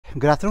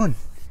Good afternoon.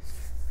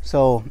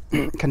 So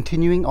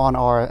continuing on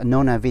our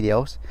Annona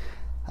videos,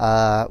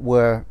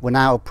 we're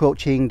now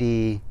approaching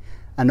the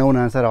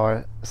Annonas that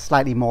are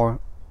slightly more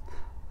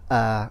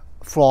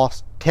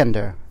frost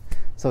tender.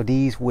 So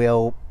these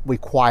will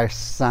require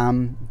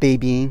some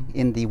babying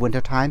in the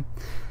winter time.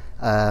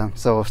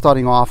 So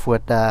starting off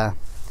with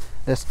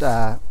this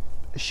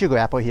sugar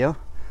apple here.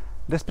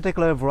 This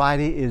particular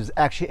variety is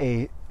actually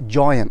a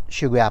giant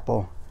sugar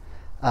apple.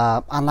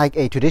 Unlike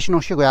a traditional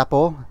sugar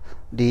apple,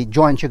 the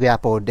giant sugar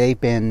apple, they've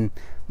been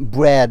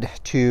bred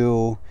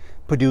to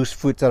produce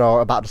fruits that are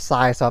about the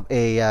size of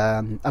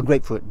a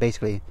grapefruit,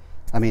 basically.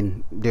 I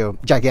mean, they're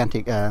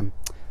gigantic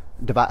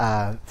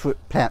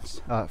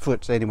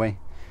fruits anyway.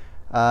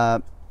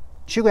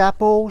 Sugar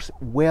apples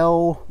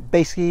will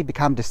basically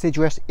become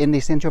deciduous in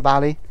the Central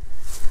Valley.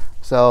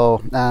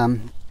 So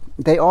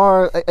they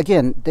are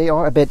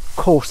a bit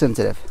cold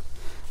sensitive.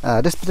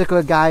 This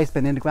particular guy has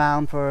been in the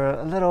ground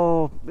for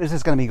this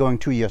is going to be going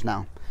 2 years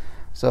now.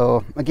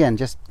 So again,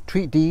 just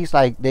treat these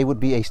like they would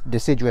be a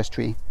deciduous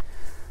tree.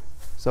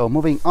 So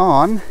moving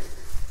on,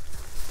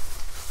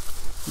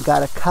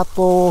 got a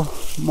couple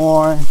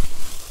more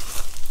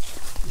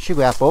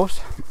sugar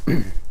apples.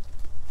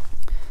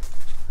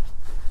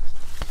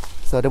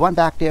 So the one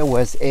back there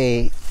was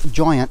a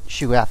giant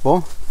sugar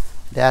apple.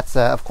 That's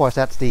of course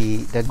that's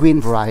the green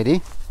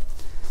variety.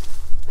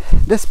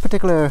 This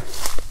particular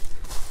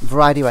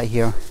variety right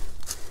here,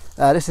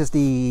 this is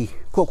the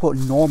quote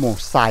normal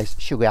size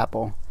sugar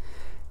apple.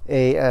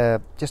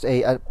 Just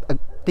a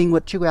thing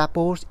with sugar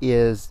apples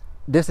is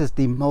this is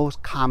the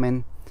most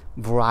common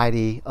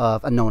variety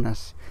of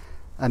Annonas.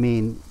 I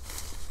mean,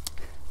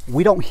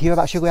 we don't hear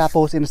about sugar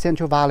apples in the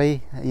Central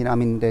Valley. You know, I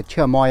mean, the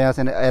Chirimoyas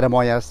and the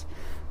Edamoyas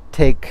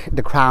take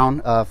the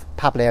crown of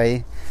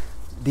popularity.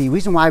 The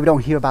reason why we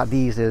don't hear about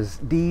these is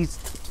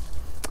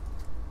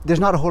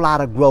there's not a whole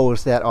lot of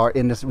growers that are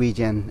in this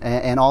region,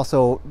 and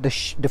also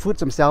the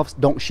fruits themselves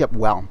don't ship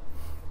well.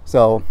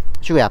 So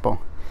sugar apple.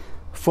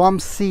 From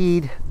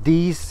seed,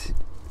 these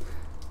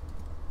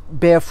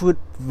bear fruit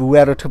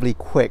relatively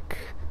quick.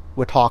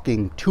 We're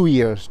talking 2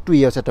 years, 3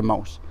 years at the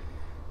most.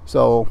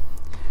 So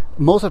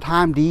most of the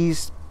time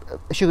these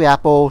sugar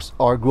apples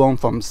are grown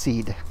from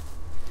seed.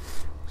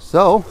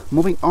 So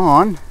moving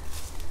on,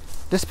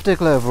 this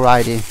particular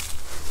variety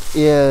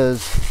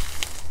is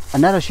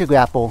another sugar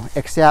apple,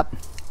 except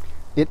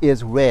it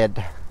is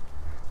red.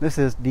 This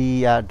is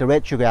the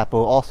red sugar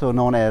apple, also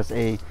known as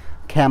a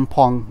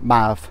Kampong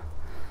Mav.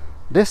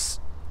 This,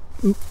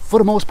 for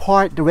the most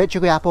part, the red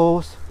sugar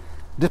apples,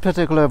 this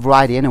particular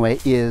variety anyway,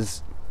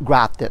 is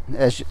grafted,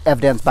 as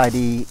evidenced by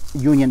the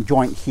union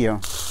joint here.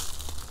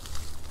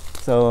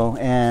 So,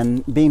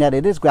 and being that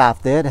it is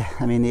grafted,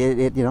 I mean,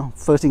 it you know,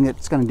 first thing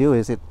it's going to do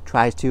is it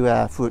tries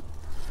to fruit.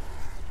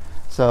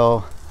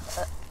 So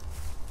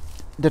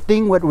the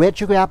thing with red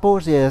sugar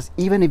apples is,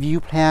 even if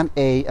you plant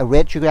a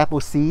red sugar apple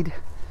seed,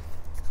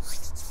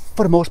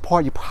 for the most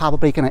part you're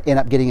probably going to end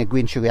up getting a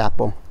green sugar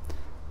apple.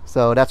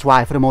 So that's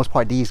why for the most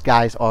part these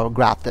guys are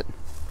grafted.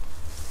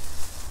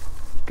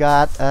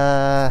 Got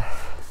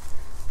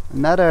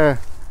another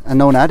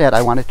Annona that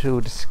I wanted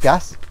to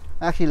discuss.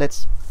 Actually,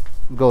 let's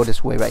go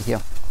this way right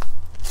here.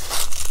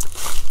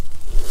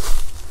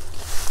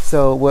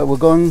 So we're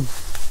going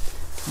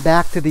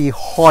back to the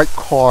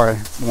hardcore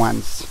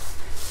ones.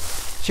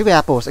 Sugar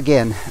apples,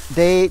 again,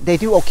 they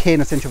do okay in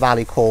the Central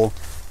Valley cold.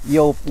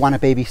 You'll want to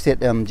babysit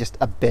them just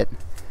a bit.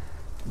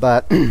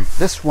 But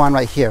this one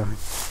right here,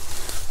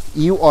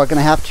 you are going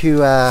to have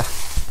to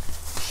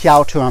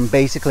shelter them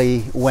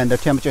basically when the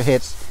temperature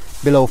hits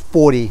below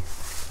 40.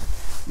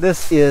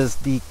 This is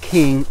the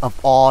king of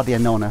all the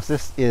Annonas.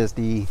 This is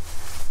the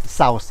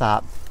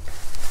Soursop.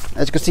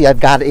 As you can see,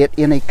 I've got it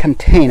in a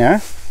container.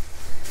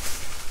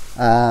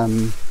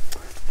 And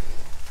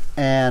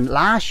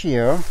last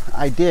year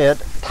I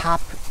did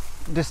top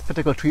this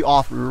particular tree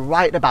off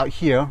right about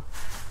here,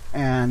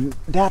 and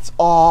that's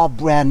all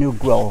brand new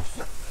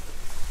growth.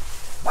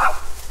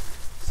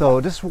 So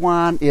this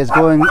one is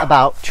going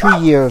about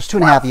 2 years,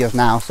 2.5 years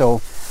now, so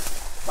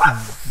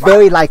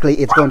very likely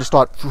it's going to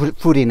start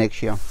fruiting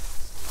next year.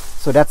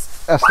 So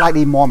that's a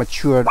slightly more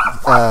mature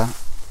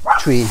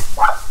tree.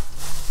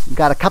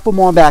 Got a couple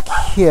more back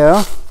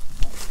here.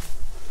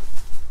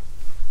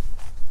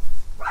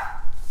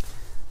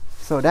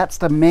 So that's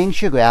the main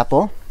sugar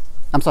apple.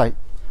 I'm sorry,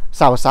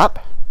 Soursop.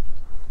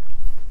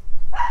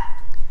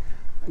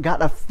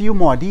 Got a few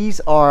more.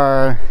 These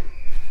are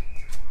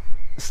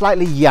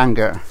slightly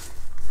younger.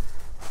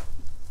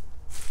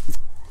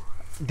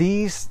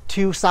 These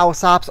two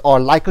Soursops are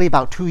likely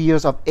about 2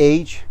 years of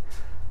age.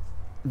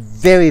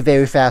 Very,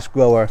 very fast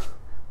grower.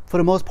 For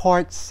the most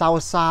part,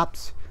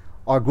 Soursops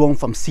are grown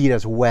from seed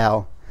as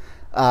well.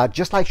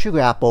 Just like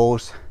sugar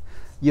apples,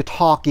 you're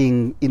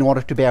talking, in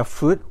order to bear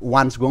fruit,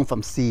 once grown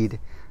from seed,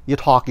 you're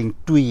talking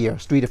 3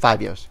 years, 3 to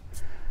 5 years.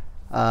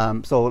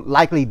 So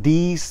likely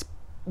these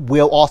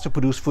will also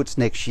produce fruits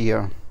next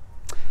year.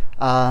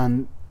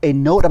 A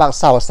note about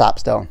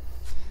Soursops though.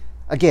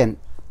 Again,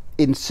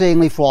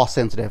 insanely frost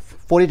sensitive.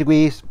 40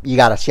 degrees, you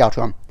gotta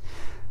shelter them.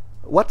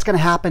 what's going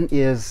to happen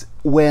is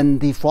when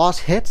the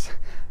frost hits,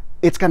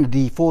 it's going to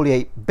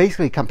defoliate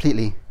basically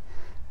completely.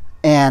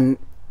 And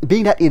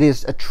being that it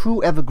is a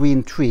true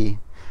evergreen tree,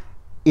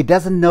 it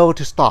doesn't know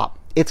to stop.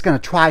 It's going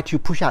to try to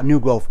push out new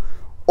growth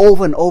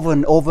over and over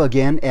and over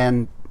again.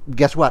 And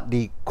guess what?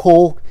 The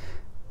cold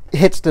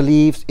hits the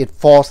leaves, it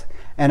falls,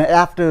 and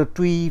after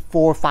 3,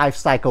 4, 5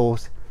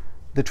 cycles,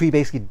 the tree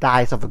basically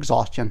dies of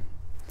exhaustion.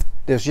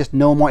 There's just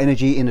no more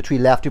energy in the tree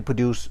left to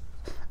produce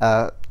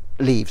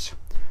leaves.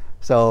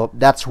 So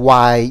that's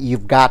why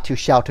you've got to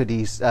shelter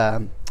these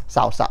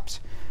Soursops.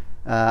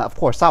 Of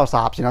course,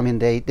 Soursops, you know, I mean,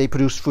 they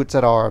produce fruits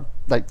that are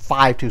like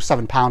 5 to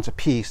 7 pounds a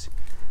piece.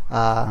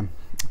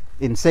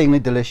 Insanely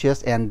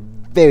delicious and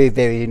very,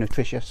 very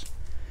nutritious.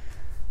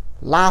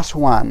 Last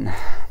one.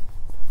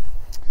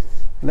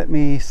 Let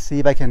me see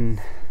if I can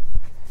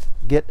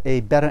get a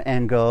better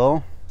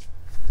angle.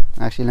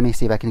 Actually, let me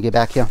see if I can get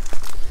back here.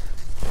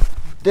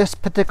 This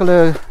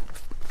particular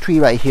tree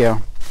right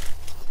here,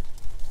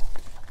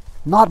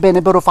 not been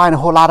able to find a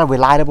whole lot of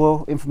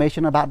reliable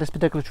information about this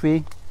particular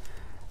tree.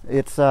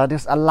 It's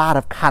there's a lot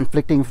of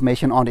conflicting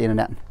information on the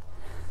internet.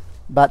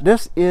 But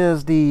this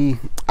is the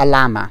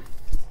Ilama.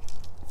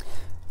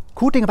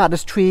 Cool thing about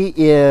this tree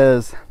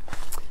is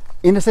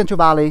in the Central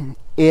Valley,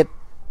 it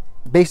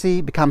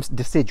basically becomes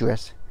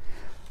deciduous.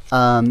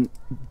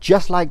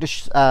 Just like the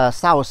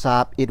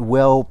Soursop, it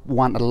will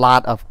want a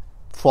lot of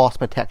frost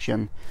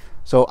protection.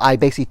 So I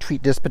basically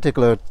treat this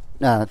particular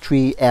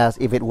tree as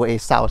if it were a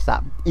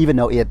Soursop, even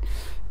though it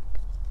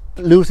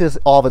loses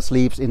all of its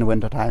leaves in the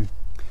wintertime.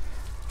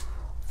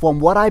 From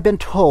what I've been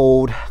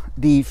told,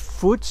 the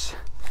fruits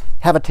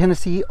have a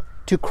tendency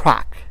to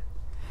crack,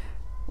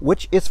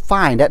 which is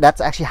fine.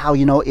 That's actually how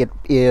you know it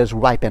is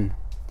ripened.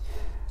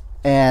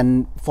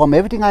 And from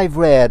everything I've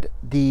read,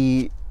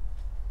 the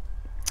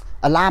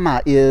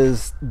Ilama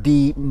is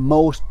the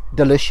most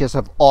delicious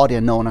of all the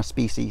Annona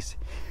species.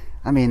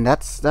 I mean,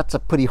 that's a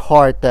pretty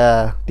hard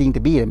thing to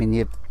beat. I mean,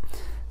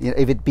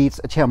 if it beats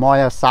a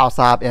Cherimoya,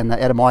 Soursop, and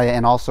Edamoya,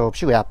 and also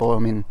sugar apple, I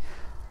mean.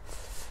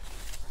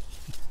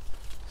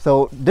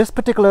 So this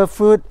particular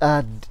fruit,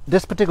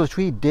 this particular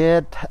tree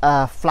did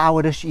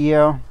flower this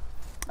year,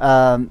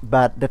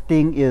 but the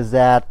thing is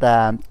that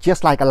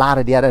just like a lot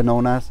of the other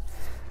Annonas,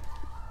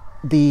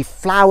 the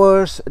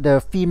flowers,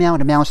 the female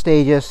and the male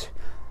stages,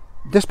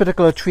 this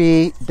particular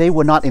tree, they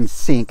were not in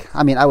sync.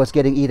 I mean, I was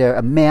getting either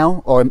a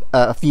male or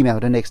a female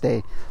the next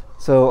day.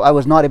 So I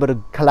was not able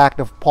to collect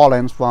the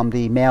pollens from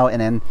the male and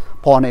then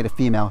pollinate the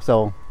female.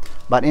 So,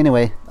 but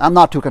anyway, I'm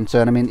not too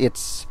concerned. I mean,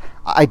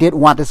 I did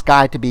want this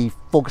guy to be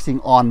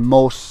focusing on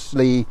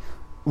mostly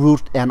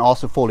root and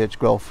also foliage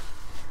growth.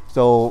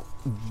 So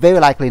very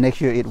likely next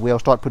year it will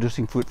start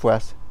producing fruit for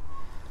us.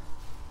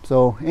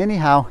 So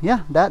anyhow,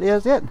 yeah, that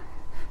is it.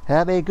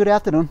 Have a good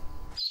afternoon.